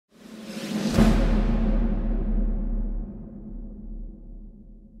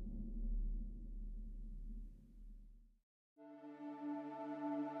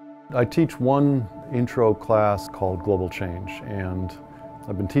I teach one intro class called Global Change, and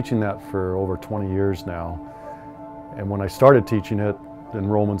I've been teaching that for over 20 years now. And when I started teaching it,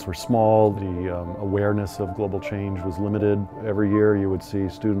 enrollments were small, the awareness of global change was limited. Every year you would see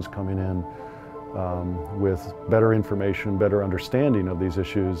students coming in with better information, better understanding of these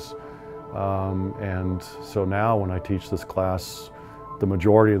issues. And so now when I teach this class, the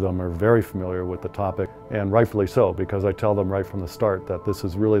majority of them are very familiar with the topic, and rightfully so, because I tell them right from the start that this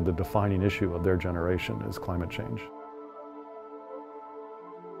is really the defining issue of their generation, is climate change.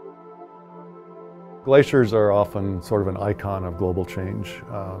 Glaciers are often sort of an icon of global change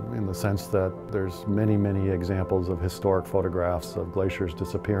in the sense that there's many examples of historic photographs of glaciers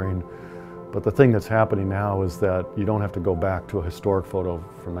disappearing. But the thing that's happening now is that you don't have to go back to a historic photo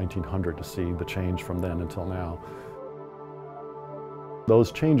from 1900 to see the change from then until now.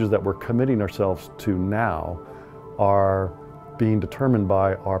 Those changes that we're committing ourselves to now are being determined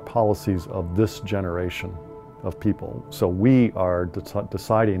by our policies of this generation of people. So we are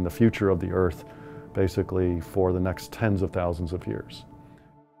deciding the future of the Earth basically for the next tens of thousands of years.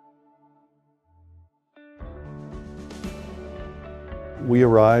 We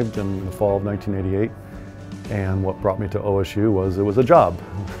arrived in the fall of 1988, and what brought me to OSU was it was a job.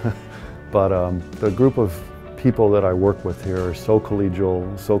 But the group of people that I work with here are so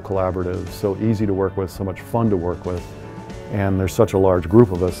collegial, so collaborative, so easy to work with, so much fun to work with, and there's such a large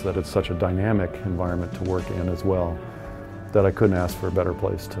group of us that it's such a dynamic environment to work in as well, that I couldn't ask for a better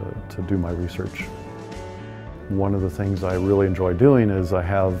place to do my research. One of the things I really enjoy doing is I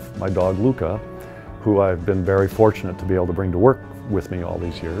have my dog Luca, who I've been very fortunate to be able to bring to work with me all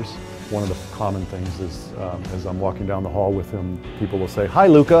these years. One of the common things is as I'm walking down the hall with him, people will say, "Hi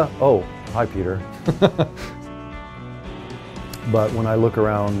Luca." "Oh, hi Peter." But when I look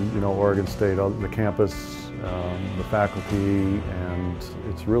around, Oregon State, the campus, the faculty, and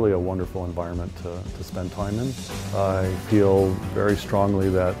it's really a wonderful environment to spend time in. I feel very strongly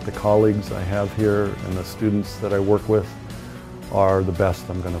that the colleagues I have here and the students that I work with are the best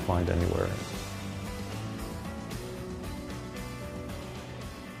I'm going to find anywhere.